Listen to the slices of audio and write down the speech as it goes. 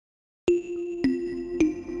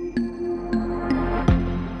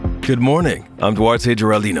Good morning. I'm Duarte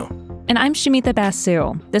Geraldino. And I'm Shamita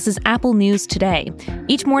Basu. This is Apple News Today.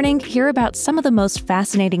 Each morning, hear about some of the most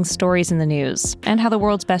fascinating stories in the news and how the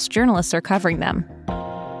world's best journalists are covering them.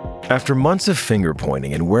 After months of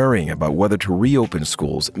finger-pointing and worrying about whether to reopen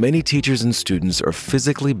schools, many teachers and students are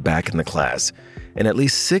physically back in the class. And at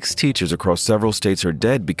least 6 teachers across several states are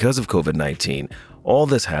dead because of COVID-19. All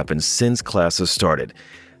this happened since classes started,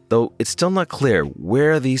 though it's still not clear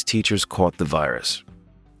where these teachers caught the virus.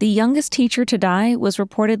 The youngest teacher to die was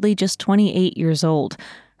reportedly just 28 years old.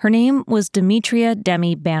 Her name was Demetria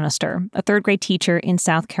Demi Bannister, a third-grade teacher in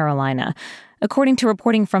South Carolina. According to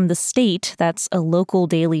reporting from The State, that's a local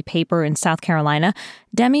daily paper in South Carolina,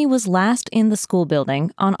 Demi was last in the school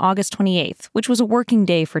building on August 28th, which was a working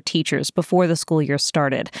day for teachers before the school year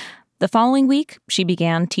started. The following week, she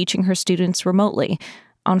began teaching her students remotely.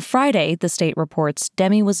 On Friday, The State reports,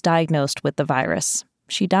 Demi was diagnosed with the virus.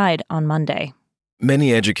 She died on Monday.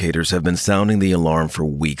 Many educators have been sounding the alarm for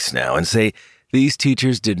weeks now and say these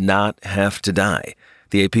teachers did not have to die.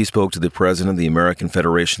 The AP spoke to the president of the American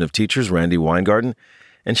Federation of Teachers, Randi Weingarten,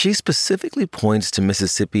 and she specifically points to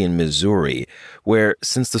Mississippi and Missouri, where,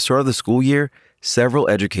 since the start of the school year, several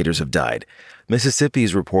educators have died. Mississippi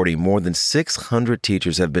is reporting more than 600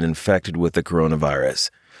 teachers have been infected with the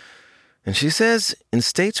coronavirus. And she says in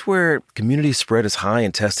states where community spread is high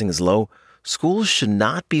and testing is low, schools should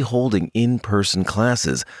not be holding in-person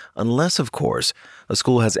classes unless, of course, a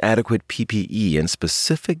school has adequate PPE and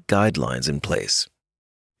specific guidelines in place.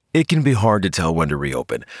 It can be hard to tell when to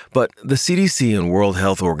reopen, but the CDC and World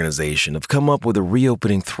Health Organization have come up with a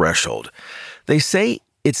reopening threshold. They say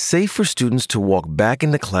it's safe for students to walk back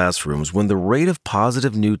into classrooms when the rate of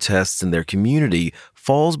positive new tests in their community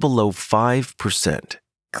falls below 5%.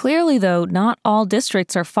 Clearly, though, not all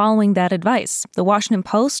districts are following that advice. The Washington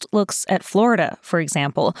Post looks at Florida, for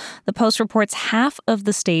example. The Post reports half of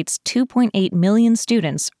the state's 2.8 million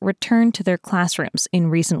students returned to their classrooms in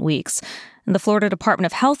recent weeks. And the Florida Department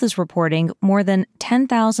of Health is reporting more than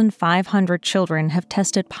 10,500 children have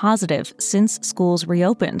tested positive since schools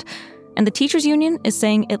reopened. And the Teachers Union is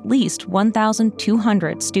saying at least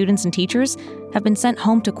 1,200 students and teachers have been sent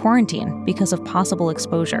home to quarantine because of possible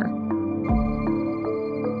exposure.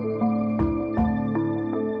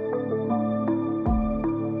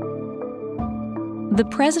 The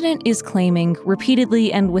president is claiming,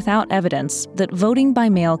 repeatedly and without evidence, that voting by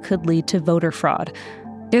mail could lead to voter fraud.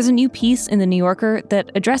 There's a new piece in The New Yorker that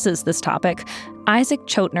addresses this topic. Isaac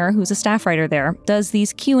Chotner, who's a staff writer there, does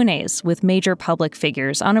these Q&As with major public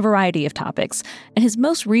figures on a variety of topics. And his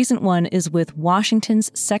most recent one is with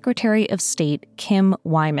Washington's Secretary of State, Kim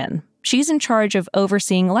Wyman. She's in charge of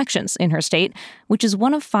overseeing elections in her state, which is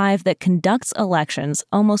one of 5 that conducts elections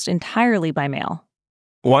almost entirely by mail.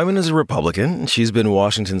 Wyman is a Republican. She's been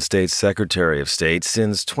Washington State's Secretary of State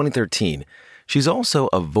since 2013. She's also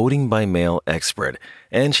a voting-by-mail expert,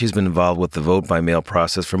 and she's been involved with the vote-by-mail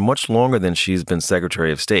process for much longer than she's been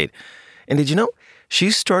Secretary of State. And did you know,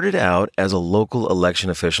 she started out as a local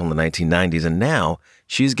election official in the 1990s, and now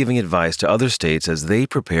she's giving advice to other states as they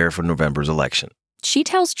prepare for November's election. She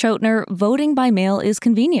tells Chotner voting by mail is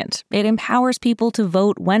convenient. It empowers people to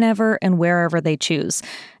vote whenever and wherever they choose.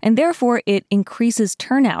 And therefore, it increases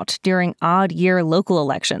turnout during odd-year local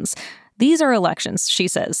elections. These are elections, she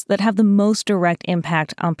says, that have the most direct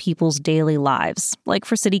impact on people's daily lives, like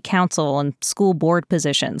for city council and school board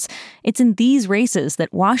positions. It's in these races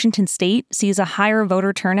that Washington State sees a higher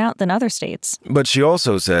voter turnout than other states. But she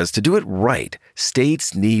also says to do it right,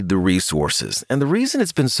 states need the resources. And the reason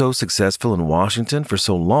it's been so successful in Washington for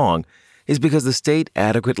so long is because the state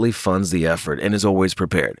adequately funds the effort and is always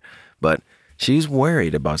prepared. But she's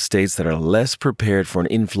worried about states that are less prepared for an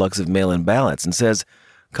influx of mail-in ballots and says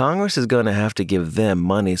Congress is going to have to give them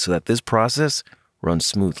money so that this process runs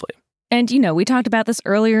smoothly. And, we talked about this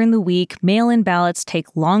earlier in the week. Mail-in ballots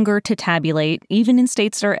take longer to tabulate, even in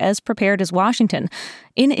states that are as prepared as Washington.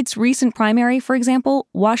 In its recent primary, for example,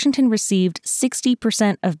 Washington received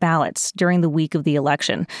 60% of ballots during the week of the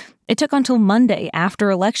election. It took until Monday after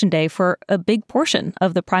Election Day for a big portion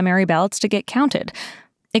of the primary ballots to get counted.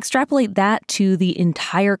 Extrapolate that to the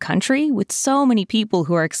entire country with so many people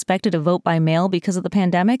who are expected to vote by mail because of the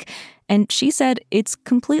pandemic. And she said it's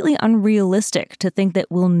completely unrealistic to think that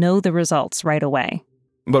we'll know the results right away.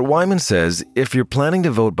 But Wyman says if you're planning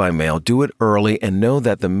to vote by mail, do it early and know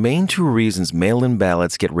that the main 2 reasons mail-in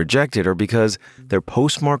ballots get rejected are because they're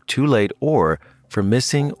postmarked too late or for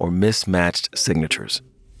missing or mismatched signatures.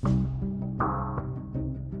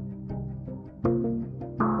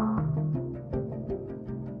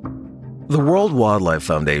 The World Wildlife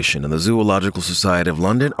Foundation and the Zoological Society of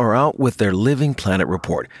London are out with their Living Planet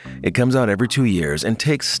report. It comes out every 2 years and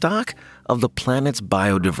takes stock of the planet's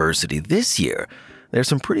biodiversity. This year, there's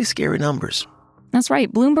some pretty scary numbers. That's right.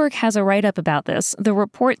 Bloomberg has a write-up about this. The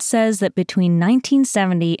report says that between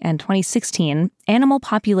 1970 and 2016, animal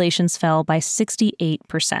populations fell by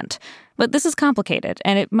 68%. But this is complicated,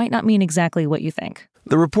 and it might not mean exactly what you think.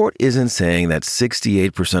 The report isn't saying that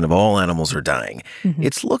 68% of all animals are dying.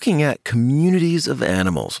 It's looking at communities of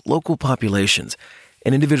animals, local populations.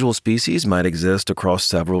 An individual species might exist across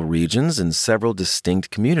several regions and several distinct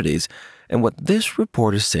communities. And what this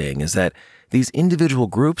report is saying is that these individual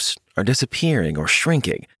groups are disappearing or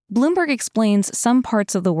shrinking. Bloomberg explains some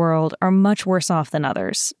parts of the world are much worse off than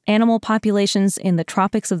others. Animal populations in the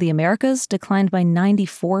tropics of the Americas declined by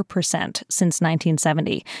 94% since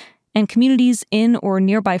 1970. And communities in or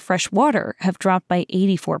nearby fresh water have dropped by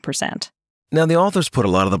 84%. Now, the authors put a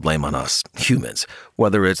lot of the blame on us, humans,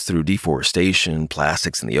 whether it's through deforestation,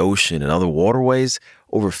 plastics in the ocean and other waterways,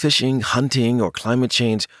 overfishing, hunting, or climate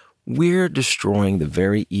change. We're destroying the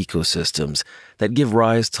very ecosystems that give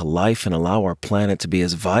rise to life and allow our planet to be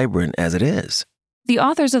as vibrant as it is. The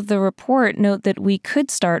authors of the report note that we could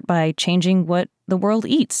start by changing what the world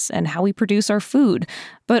eats and how we produce our food.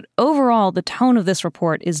 But overall, the tone of this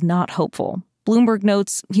report is not hopeful. Bloomberg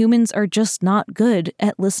notes humans are just not good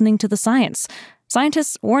at listening to the science.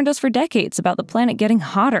 Scientists warned us for decades about the planet getting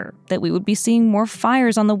hotter, that we would be seeing more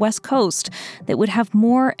fires on the West Coast, that would have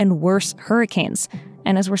more and worse hurricanes.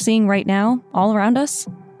 And as we're seeing right now, all around us,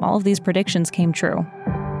 all of these predictions came true.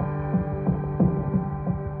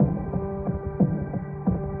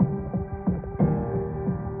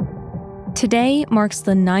 Today marks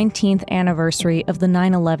the 19th anniversary of the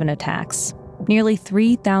 9/11 attacks. Nearly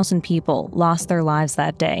 3,000 people lost their lives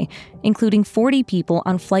that day, including 40 people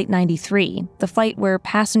on Flight 93, the flight where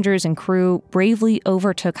passengers and crew bravely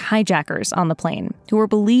overtook hijackers on the plane, who were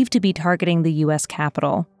believed to be targeting the U.S.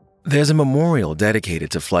 Capitol. There's a memorial dedicated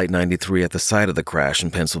to Flight 93 at the site of the crash in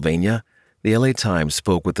Pennsylvania. The LA Times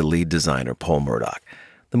spoke with the lead designer, Paul Murdoch.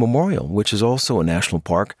 The memorial, which is also a national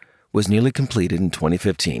park, was nearly completed in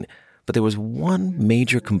 2015, but there was one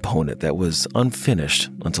major component that was unfinished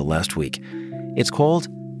until last week. It's called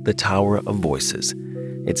the Tower of Voices.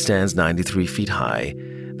 It stands 93 feet high.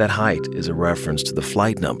 That height is a reference to the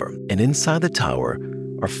flight number, and inside the tower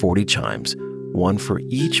are 40 chimes, one for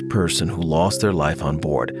each person who lost their life on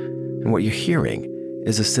board. And what you're hearing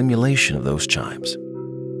is a simulation of those chimes.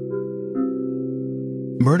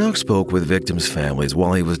 Murdoch spoke with victims' families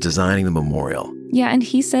while he was designing the memorial. Yeah, and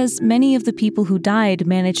he says many of the people who died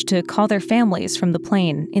managed to call their families from the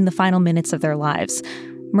plane in the final minutes of their lives.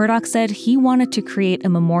 Murdoch said he wanted to create a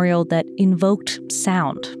memorial that invoked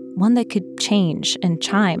sound, one that could change and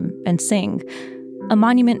chime and sing, a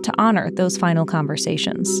monument to honor those final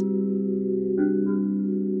conversations.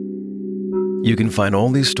 You can find all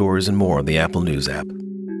these stories and more on the Apple News app.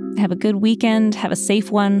 Have a good weekend. Have a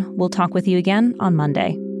safe one. We'll talk with you again on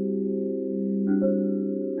Monday.